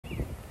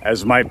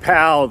As my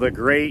pal, the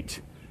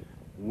great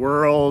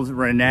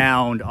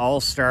world-renowned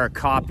all-star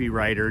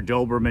copywriter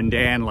Doberman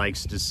Dan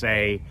likes to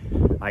say,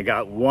 I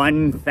got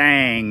one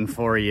thing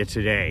for you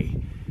today.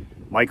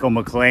 Michael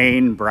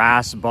McLean,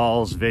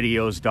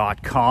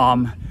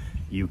 brassballsvideos.com.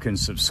 You can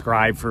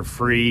subscribe for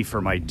free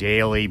for my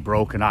daily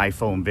broken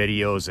iPhone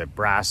videos at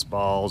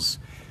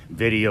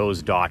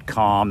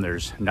brassballsvideos.com.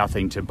 There's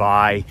nothing to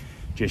buy,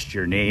 just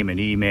your name and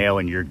email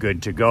and you're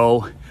good to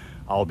go.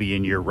 I'll be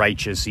in your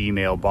righteous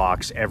email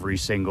box every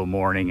single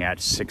morning at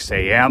 6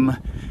 a.m.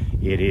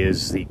 It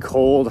is the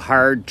cold,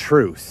 hard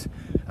truth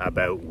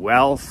about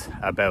wealth,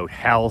 about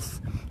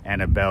health,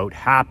 and about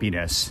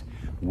happiness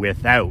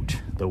without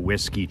the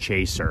whiskey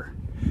chaser.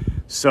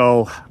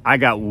 So I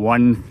got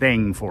one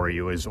thing for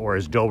you, or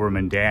as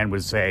Doberman Dan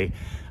would say,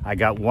 I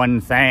got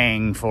one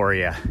thing for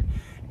you.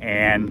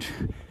 And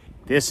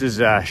this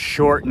is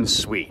short and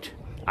sweet.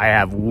 I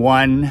have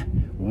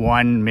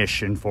one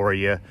mission for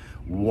you,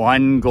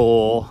 one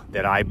goal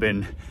that I've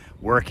been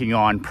working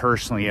on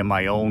personally in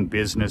my own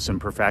business and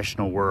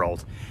professional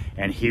world.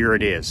 And here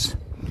it is.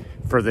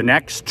 For the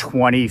next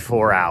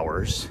 24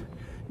 hours,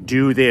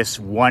 do this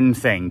one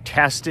thing,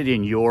 test it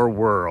in your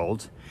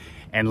world,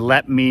 and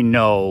let me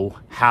know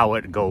how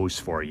it goes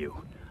for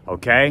you,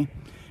 okay?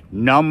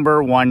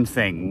 Number one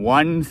thing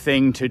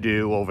to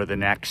do over the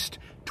next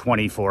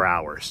 24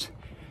 hours.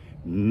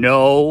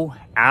 No,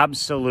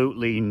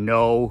 absolutely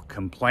no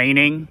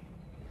complaining,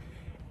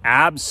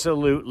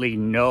 absolutely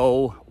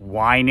no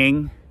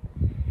whining,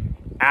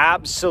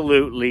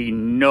 absolutely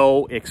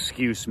no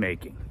excuse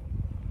making.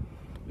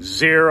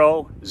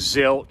 Zero,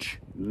 zilch,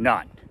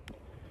 none.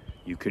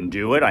 You can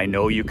do it. I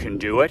know you can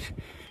do it.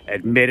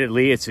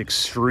 Admittedly, it's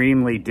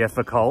extremely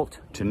difficult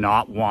to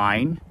not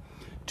whine,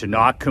 to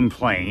not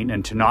complain,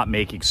 and to not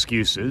make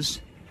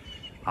excuses.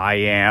 I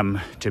am,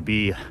 to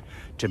be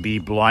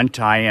blunt,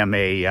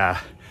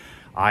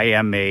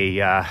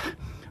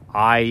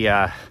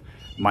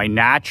 my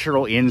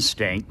natural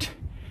instinct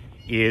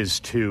is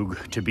to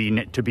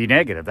be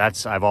negative.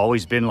 I've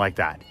always been like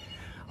that.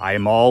 I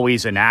am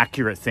always an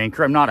accurate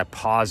thinker. I'm not a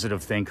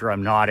positive thinker.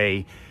 I'm not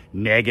a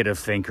negative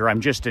thinker.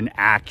 I'm just an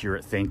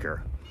accurate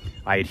thinker.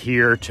 I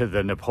adhere to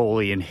the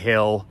Napoleon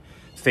Hill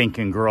Think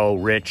and Grow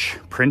Rich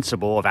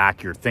principle of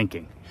accurate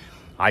thinking.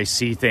 I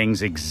see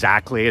things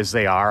exactly as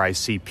they are. I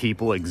see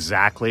people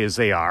exactly as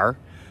they are.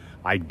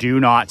 I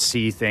do not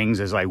see things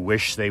as I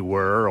wish they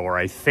were or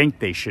I think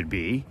they should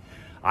be.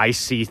 I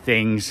see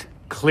things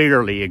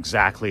clearly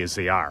exactly as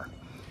they are.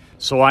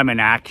 So I'm an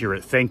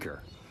accurate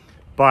thinker.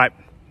 But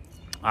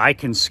I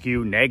can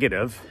skew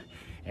negative,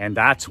 and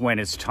that's when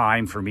it's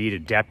time for me to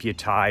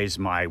deputize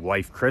my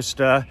wife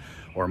Krista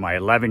or my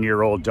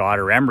 11-year-old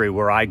daughter Emery,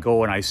 where I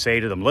go and I say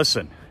to them,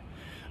 listen,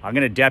 I'm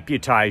going to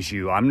deputize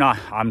you. I'm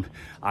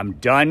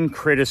done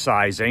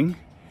criticizing.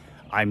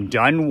 I'm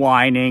done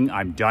whining.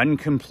 I'm done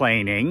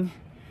complaining.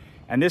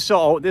 And this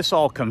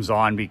all comes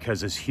on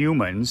because as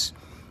humans,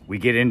 we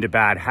get into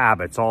bad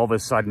habits. All of a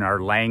sudden,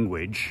 our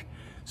language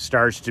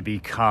starts to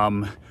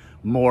become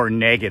more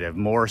negative,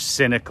 more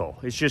cynical.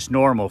 It's just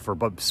normal for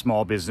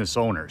small business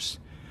owners.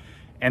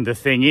 And the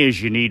thing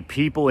is, you need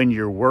people in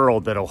your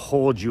world that'll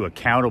hold you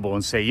accountable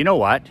and say, you know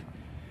what?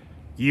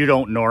 You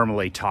don't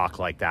normally talk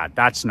like that.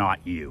 That's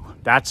not you.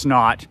 That's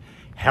not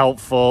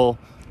helpful.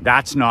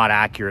 That's not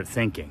accurate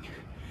thinking.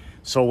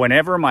 So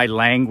whenever my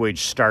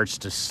language starts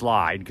to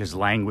slide, because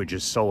language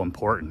is so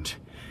important,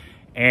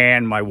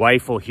 and my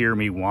wife will hear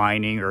me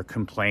whining or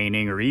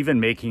complaining or even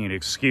making an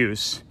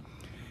excuse,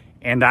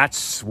 and that's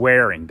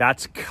swearing,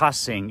 that's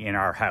cussing in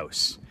our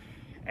house.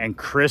 And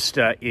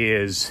Krista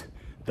is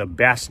the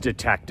best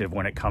detective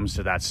when it comes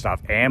to that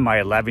stuff, and my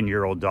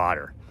 11-year-old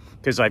daughter,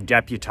 because I've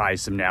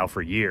deputized them now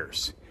for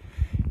years.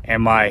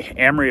 And my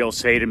Emery will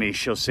say to me,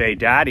 she'll say,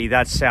 Daddy,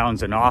 that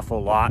sounds an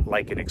awful lot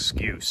like an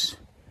excuse.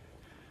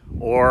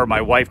 Or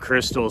my wife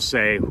Crystal will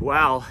say,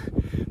 well,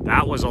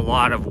 that was a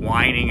lot of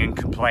whining and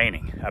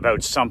complaining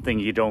about something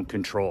you don't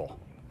control.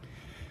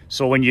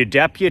 So when you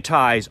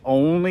deputize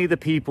only the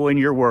people in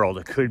your world,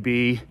 it could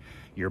be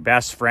your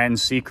best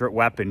friend's secret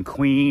weapon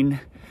queen,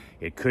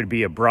 it could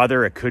be a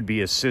brother, it could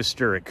be a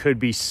sister, it could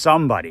be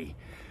somebody,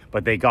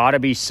 but they gotta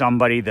be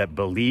somebody that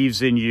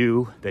believes in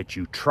you, that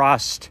you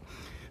trust,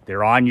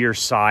 they're on your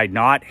side,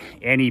 not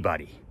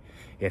anybody.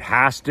 It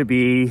has to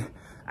be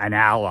an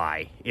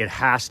ally. It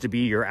has to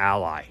be your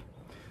ally.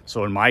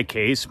 So in my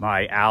case,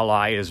 my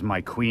ally is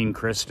my queen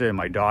Krista and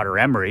my daughter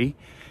Emery,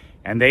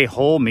 and they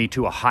hold me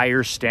to a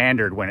higher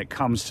standard when it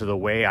comes to the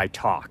way I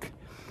talk.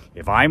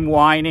 If I'm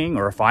whining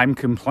or if I'm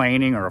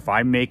complaining or if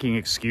I'm making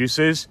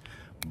excuses,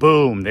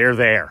 boom, they're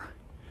there.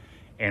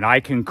 And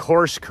I can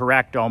course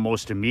correct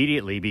almost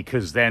immediately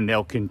because then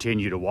they'll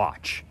continue to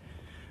watch.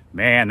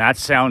 Man, that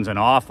sounds an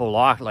awful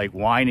lot like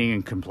whining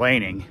and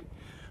complaining.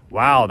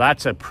 Wow,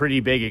 that's a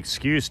pretty big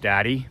excuse,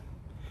 Daddy.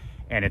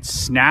 And it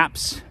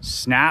snaps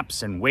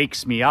and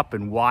wakes me up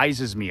and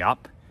wises me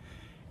up.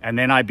 And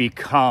then I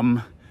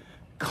become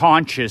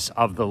conscious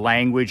of the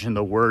language and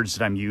the words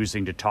that I'm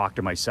using to talk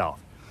to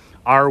myself.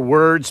 Our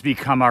words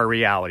become our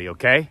reality,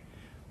 okay?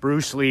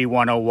 Bruce Lee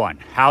 101.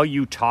 How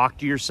you talk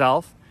to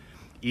yourself,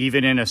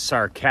 even in a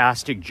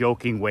sarcastic,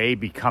 joking way,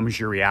 becomes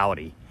your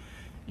reality.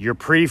 Your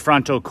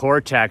prefrontal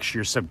cortex,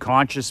 your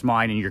subconscious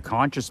mind, and your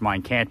conscious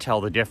mind can't tell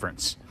the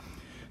difference.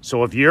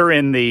 So if you're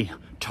in the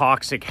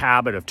toxic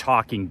habit of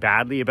talking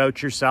badly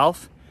about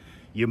yourself,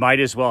 you might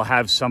as well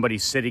have somebody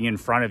sitting in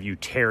front of you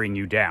tearing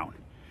you down.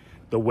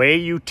 The way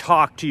you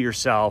talk to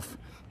yourself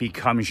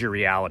becomes your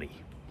reality.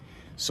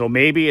 So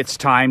maybe it's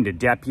time to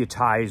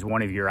deputize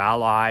one of your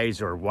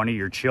allies or one of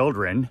your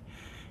children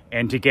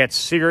and to get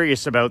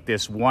serious about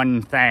this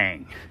one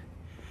thing.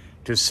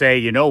 To say,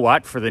 you know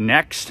what, for the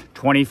next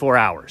 24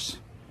 hours,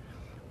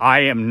 I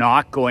am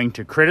not going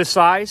to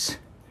criticize.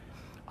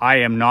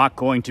 I am not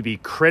going to be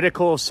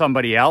critical of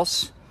somebody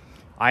else.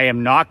 I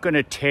am not going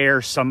to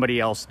tear somebody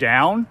else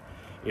down.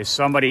 If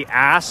somebody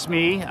asks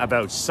me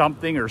about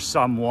something or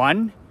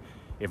someone,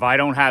 if I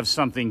don't have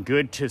something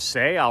good to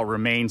say, I'll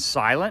remain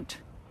silent.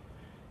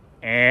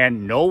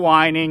 And no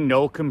whining,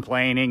 no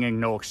complaining, and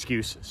no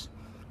excuses.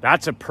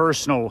 That's a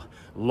personal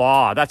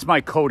law. That's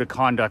my code of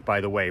conduct,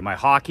 by the way. My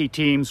hockey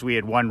teams, we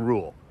had one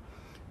rule.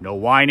 No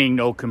whining,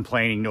 no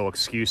complaining, no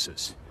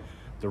excuses.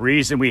 The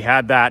reason we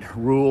had that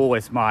rule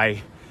with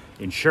my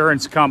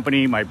insurance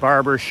company, my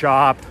barber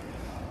shop,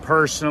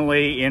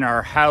 personally, in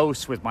our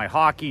house, with my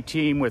hockey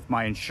team, with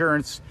my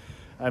insurance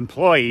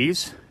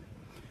employees,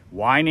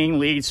 whining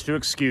leads to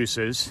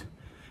excuses,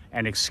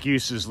 and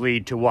excuses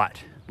lead to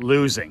what?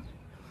 Losing.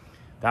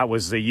 That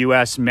was the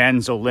U.S.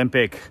 Men's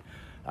Olympic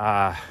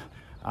code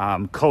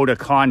of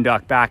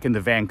conduct back in the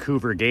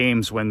Vancouver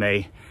Games when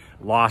they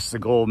lost the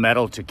gold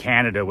medal to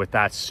Canada with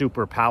that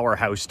super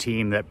powerhouse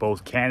team that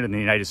both Canada and the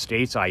United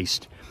States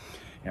iced.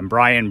 And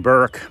Brian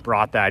Burke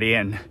brought that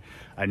in,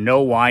 a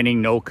no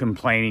whining, no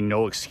complaining,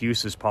 no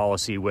excuses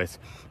policy with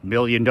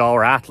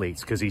million-dollar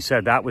athletes, because he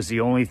said that was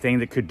the only thing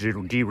that could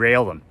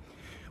derail them.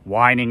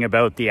 Whining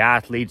about the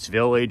athlete's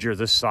village or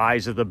the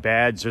size of the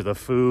beds or the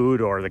food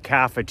or the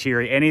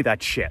cafeteria, any of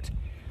that shit.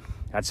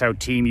 That's how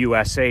Team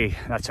USA,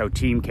 that's how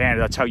Team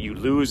Canada, that's how you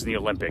lose in the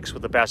Olympics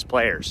with the best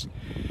players.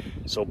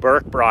 So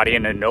Burke brought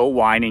in a no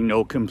whining,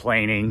 no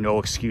complaining, no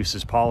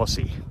excuses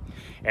policy.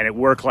 And it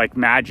worked like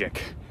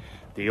magic.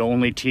 The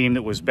only team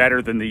that was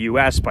better than the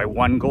US by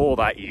 1 goal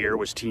that year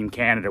was Team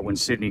Canada when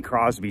Sidney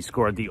Crosby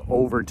scored the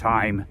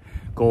overtime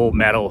gold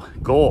medal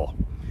goal.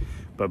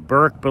 But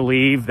Burke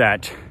believed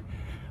that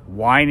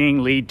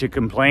whining lead to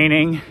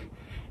complaining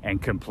and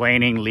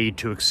complaining lead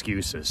to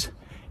excuses.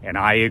 And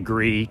I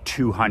agree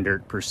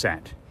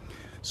 200%.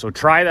 So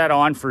try that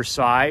on for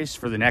size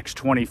for the next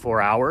 24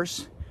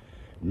 hours.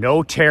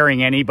 No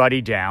tearing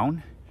anybody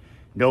down.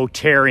 No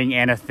tearing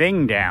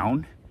anything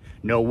down.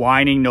 No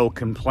whining, no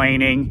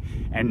complaining,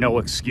 and no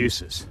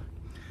excuses.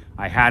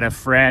 I had a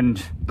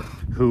friend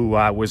who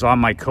was on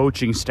my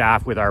coaching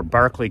staff with our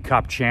Barclay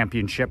Cup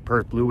Championship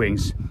Perth Blue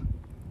Wings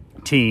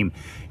team.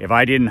 If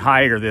I didn't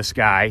hire this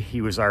guy,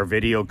 he was our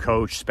video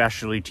coach,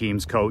 specialty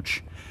teams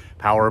coach,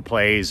 power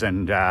plays,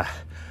 and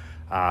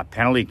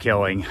penalty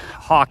killing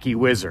hockey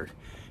wizard.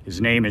 His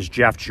name is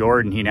Jeff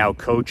Jordan. He now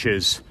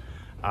coaches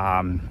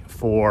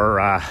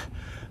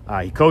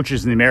he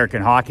coaches in the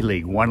American Hockey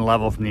League, one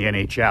level from the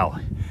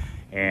NHL.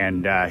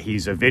 And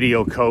he's a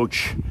video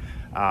coach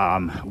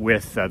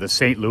with the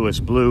St.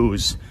 Louis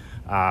Blues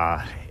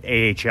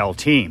AHL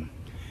team.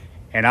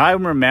 And I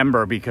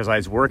remember, because I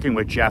was working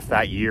with Jeff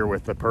that year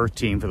with the Perth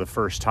team for the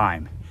first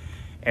time.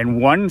 And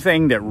one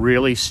thing that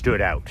really stood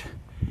out,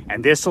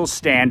 and this will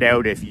stand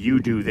out if you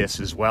do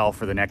this as well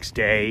for the next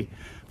day,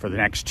 for the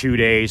next 2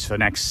 days, for the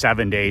next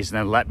 7 days, and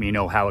then let me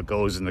know how it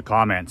goes in the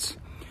comments,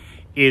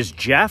 is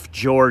Jeff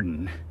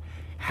Jordan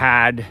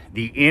had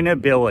the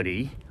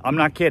inability, I'm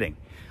not kidding,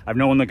 I've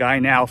known the guy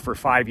now for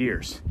 5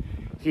 years.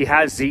 He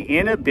has the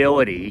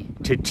inability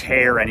to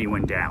tear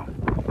anyone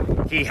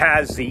down. He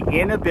has the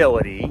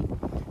inability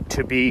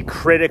to be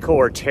critical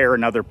or tear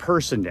another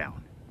person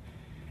down.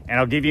 And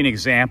I'll give you an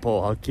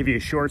example. I'll give you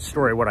a short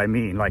story of what I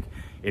mean. Like,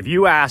 if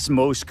you ask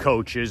most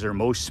coaches or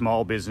most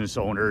small business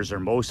owners or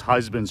most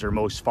husbands or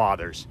most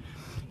fathers,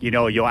 you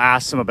know, you'll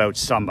ask them about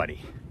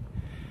somebody.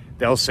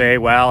 They'll say,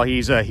 well,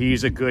 he's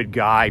a good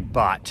guy,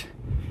 but,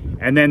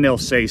 and then they'll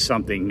say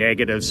something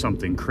negative,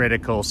 something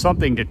critical,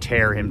 something to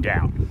tear him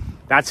down.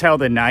 That's how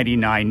the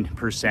 99%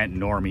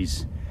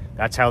 normies,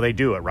 that's how they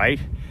do it,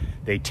 right?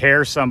 They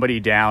tear somebody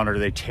down, or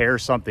they tear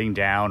something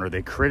down, or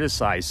they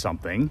criticize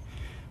something,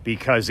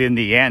 because in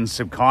the end,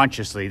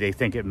 subconsciously, they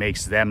think it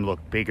makes them look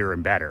bigger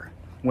and better,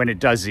 when it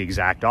does the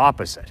exact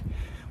opposite.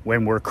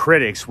 When we're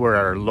critics, we're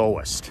at our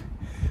lowest.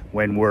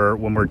 When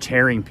we're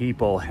tearing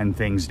people and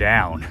things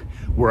down,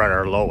 we're at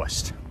our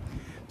lowest.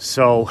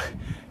 So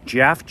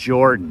Jeff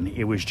Jordan,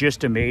 it was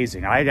just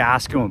amazing. I'd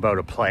ask him about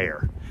a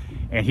player,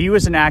 and he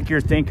was an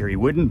accurate thinker. He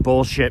wouldn't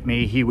bullshit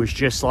me. He was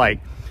just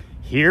like,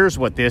 here's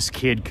what this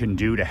kid can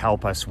do to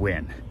help us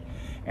win.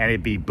 And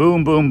it'd be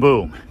boom, boom,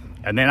 boom.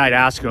 And then I'd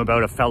ask him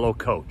about a fellow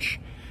coach,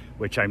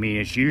 which, I mean,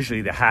 it's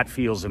usually the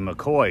Hatfields and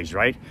McCoys,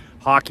 right?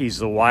 Hockey's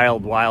the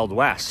wild, wild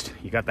west.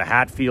 You got the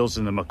Hatfields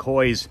and the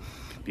McCoys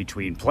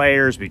between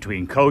players,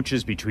 between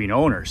coaches, between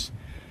owners.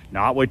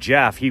 Not with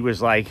Jeff. He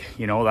was like,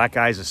 you know, that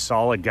guy's a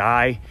solid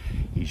guy.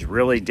 He's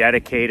really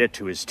dedicated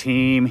to his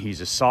team. He's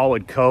a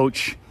solid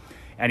coach.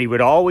 And he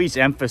would always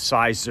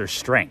emphasize their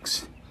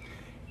strengths.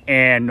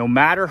 And no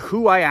matter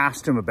who I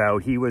asked him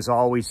about, he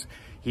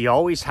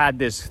always had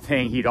this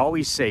thing. He'd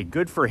always say,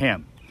 good for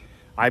him.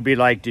 I'd be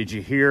like, did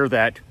you hear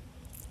that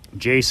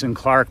Jason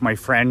Clark, my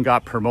friend,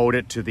 got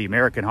promoted to the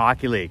American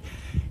Hockey League?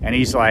 And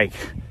he's like,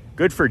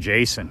 good for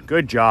Jason,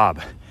 good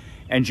job.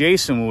 And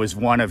Jason was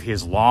one of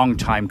his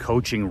longtime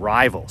coaching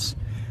rivals.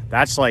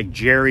 That's like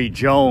Jerry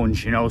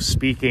Jones, you know,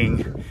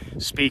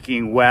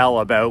 speaking well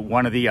about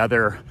one of the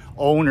other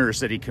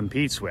owners that he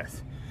competes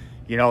with.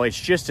 You know, it's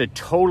just a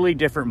totally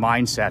different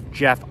mindset.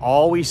 Jeff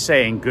always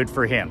saying, good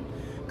for him,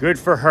 good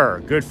for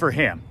her, good for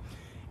him.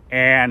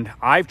 And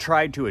I've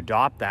tried to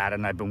adopt that,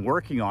 and I've been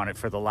working on it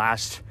for the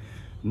last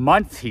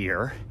month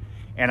here.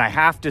 And I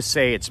have to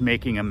say it's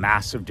making a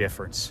massive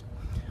difference.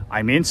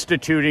 I'm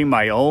instituting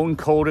my own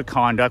code of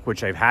conduct,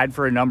 which I've had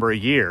for a number of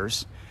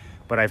years,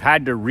 but I've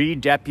had to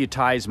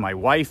re-deputize my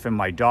wife and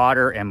my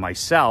daughter and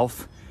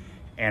myself.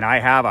 And I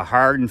have a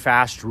hard and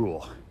fast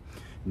rule.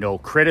 No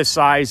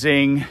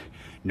criticizing,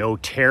 no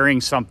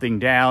tearing something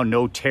down,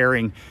 no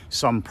tearing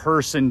some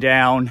person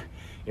down.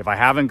 If I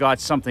haven't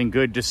got something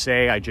good to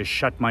say, I just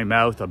shut my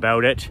mouth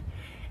about it.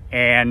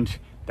 And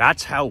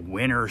that's how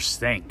winners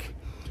think.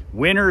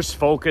 Winners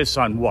focus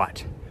on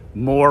what?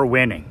 More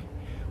winning.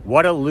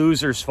 What do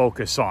losers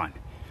focus on?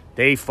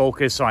 They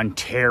focus on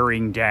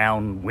tearing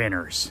down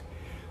winners.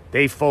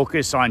 They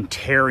focus on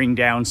tearing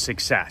down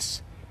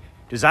success.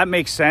 Does that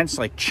make sense?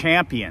 Like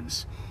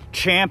champions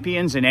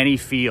in any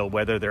field,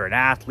 whether they're an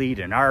athlete,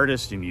 an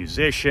artist, a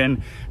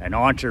musician, an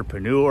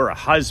entrepreneur, a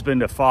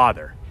husband, a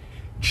father.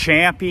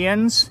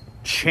 Champions,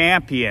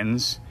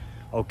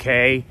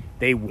 okay,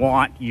 they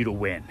want you to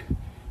win.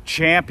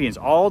 Champions,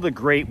 all the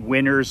great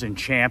winners and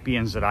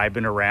champions that I've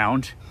been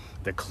around,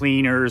 the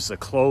cleaners, the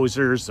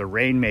closers, the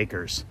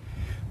rainmakers,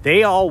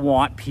 they all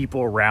want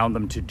people around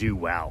them to do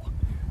well.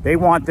 They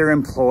want their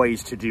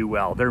employees to do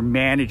well, their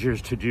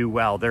managers to do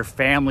well, their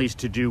families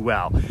to do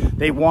well.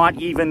 They want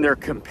even their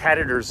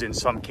competitors in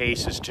some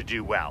cases to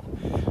do well.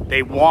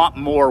 They want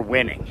more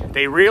winning.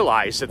 They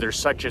realize that there's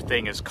such a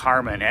thing as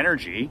karma and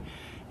energy,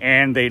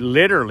 and they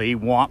literally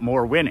want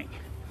more winning.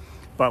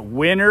 But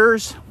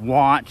winners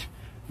want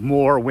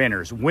more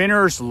winners.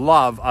 Winners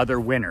love other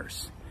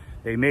winners.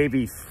 They may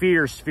be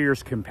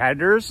fierce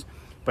competitors,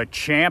 but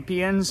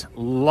champions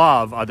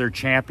love other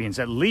champions.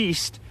 At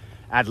least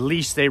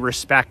they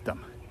respect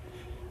them.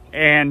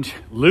 And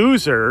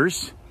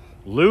losers,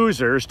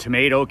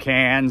 tomato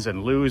cans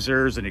and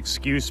losers and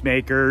excuse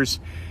makers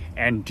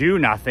and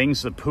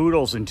do-nothings, the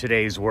poodles in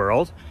today's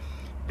world,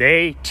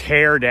 they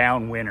tear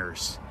down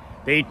winners.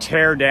 They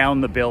tear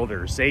down the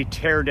builders. They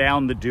tear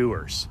down the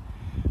doers,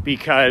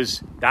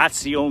 because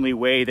that's the only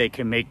way they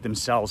can make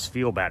themselves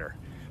feel better,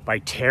 by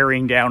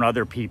tearing down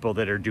other people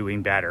that are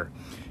doing better,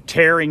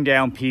 tearing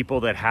down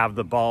people that have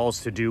the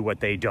balls to do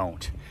what they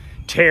don't,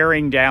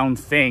 tearing down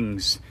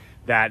things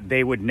that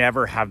they would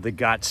never have the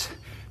guts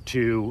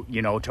to,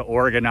 you know, to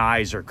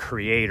organize or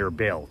create or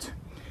build.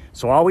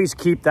 So always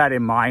keep that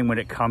in mind when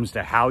it comes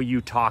to how you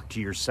talk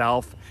to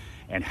yourself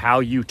and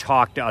how you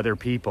talk to other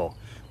people.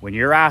 When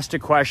you're asked a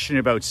question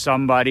about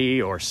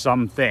somebody or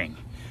something,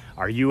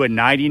 are you a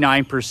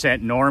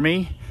 99%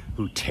 normie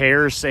who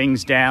tears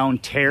things down,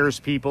 tears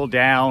people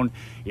down,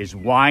 is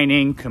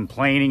whining,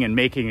 complaining, and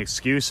making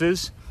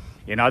excuses?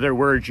 In other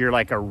words, you're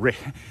like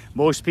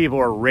most people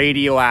are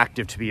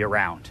radioactive to be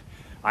around.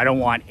 I don't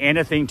want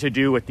anything to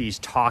do with these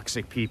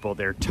toxic people.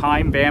 They're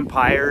time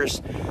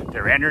vampires,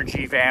 they're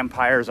energy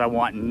vampires. I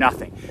want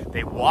nothing.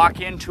 They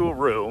walk into a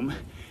room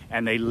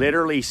and they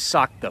literally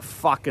suck the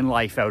fucking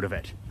life out of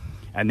it.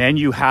 And then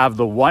you have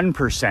the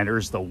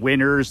 1%ers, the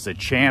winners, the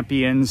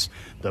champions,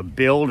 the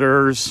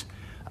builders,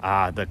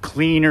 the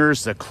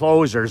cleaners, the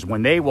closers.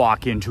 When they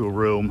walk into a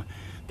room,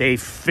 they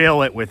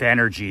fill it with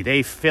energy.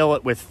 They fill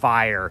it with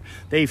fire.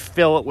 They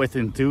fill it with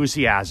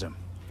enthusiasm.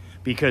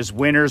 Because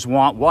winners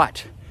want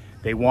what?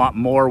 They want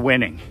more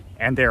winning.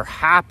 And they're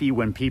happy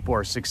when people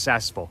are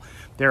successful.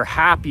 They're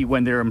happy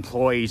when their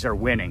employees are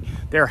winning.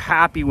 They're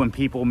happy when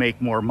people make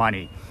more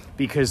money,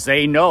 because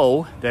they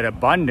know that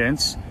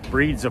abundance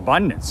breeds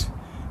abundance.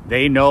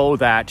 They know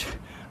that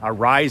a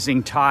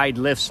rising tide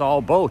lifts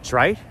all boats,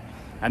 right?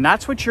 And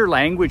that's what your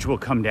language will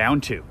come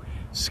down to.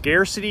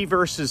 Scarcity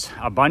versus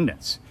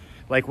abundance.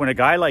 Like when a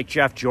guy like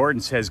Jeff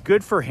Jordan says,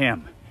 good for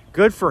him.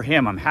 Good for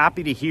him. I'm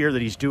happy to hear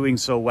that he's doing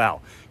so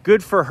well.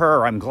 Good for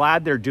her. I'm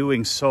glad they're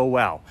doing so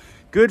well.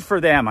 Good for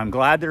them. I'm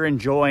glad they're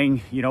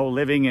enjoying, you know,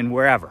 living in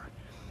wherever.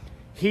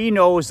 He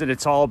knows that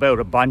it's all about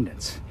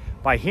abundance.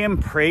 By him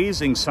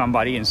praising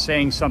somebody and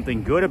saying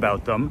something good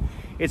about them,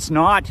 it's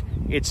not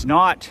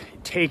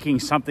taking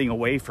something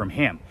away from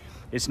him.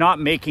 It's not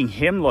making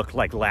him look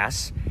like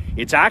less.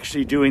 It's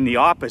actually doing the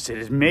opposite.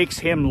 It makes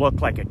him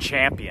look like a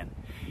champion.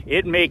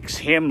 It makes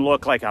him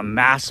look like a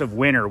massive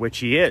winner, which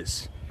he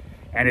is.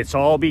 And it's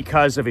all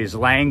because of his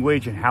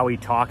language and how he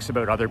talks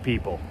about other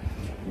people.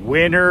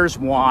 Winners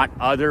want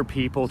other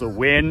people to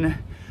win.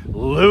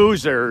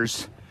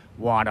 Losers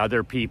want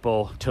other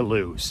people to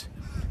lose.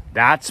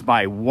 That's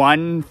my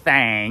one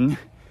thing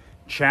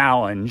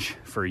challenge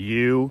for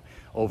you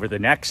over the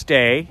next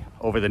day,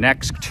 over the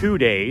next 2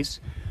 days,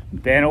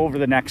 then over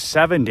the next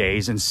 7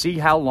 days, and see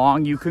how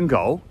long you can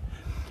go.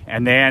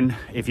 And then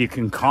if you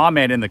can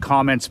comment in the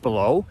comments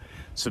below,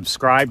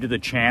 subscribe to the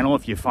channel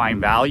if you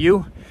find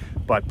value,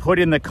 but put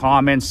in the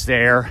comments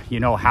there, you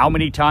know, how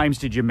many times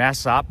did you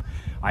mess up?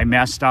 I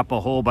messed up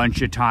a whole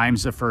bunch of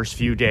times the first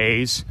few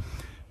days.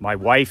 My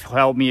wife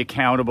held me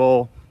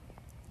accountable.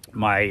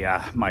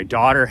 My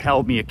daughter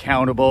held me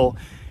accountable.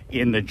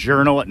 In the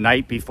journal at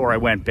night before I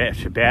went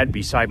to bed,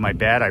 beside my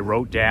bed, I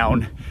wrote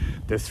down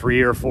the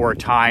 3 or 4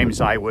 times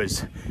I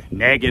was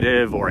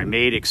negative, or I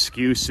made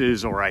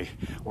excuses, or I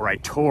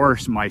tore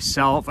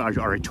myself,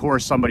 or I tore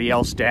somebody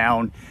else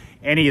down,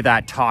 any of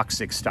that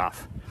toxic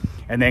stuff.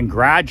 And then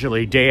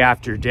gradually, day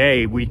after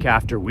day, week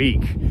after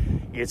week,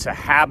 it's a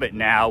habit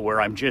now where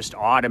I'm just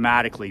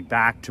automatically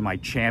back to my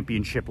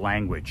championship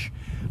language,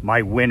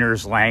 my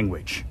winner's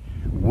language.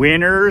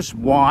 Winners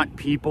want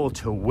people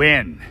to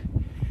win.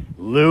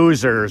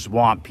 Losers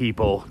want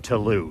people to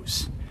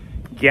lose.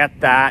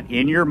 Get that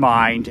in your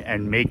mind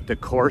and make the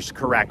course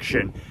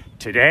correction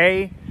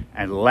today,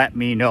 and let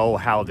me know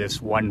how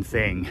this one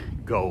thing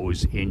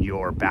goes in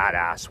your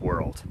badass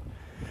world.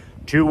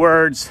 2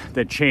 words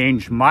that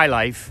changed my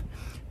life,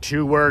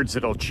 2 words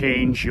that'll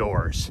change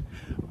yours.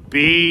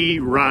 Be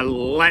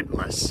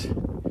relentless.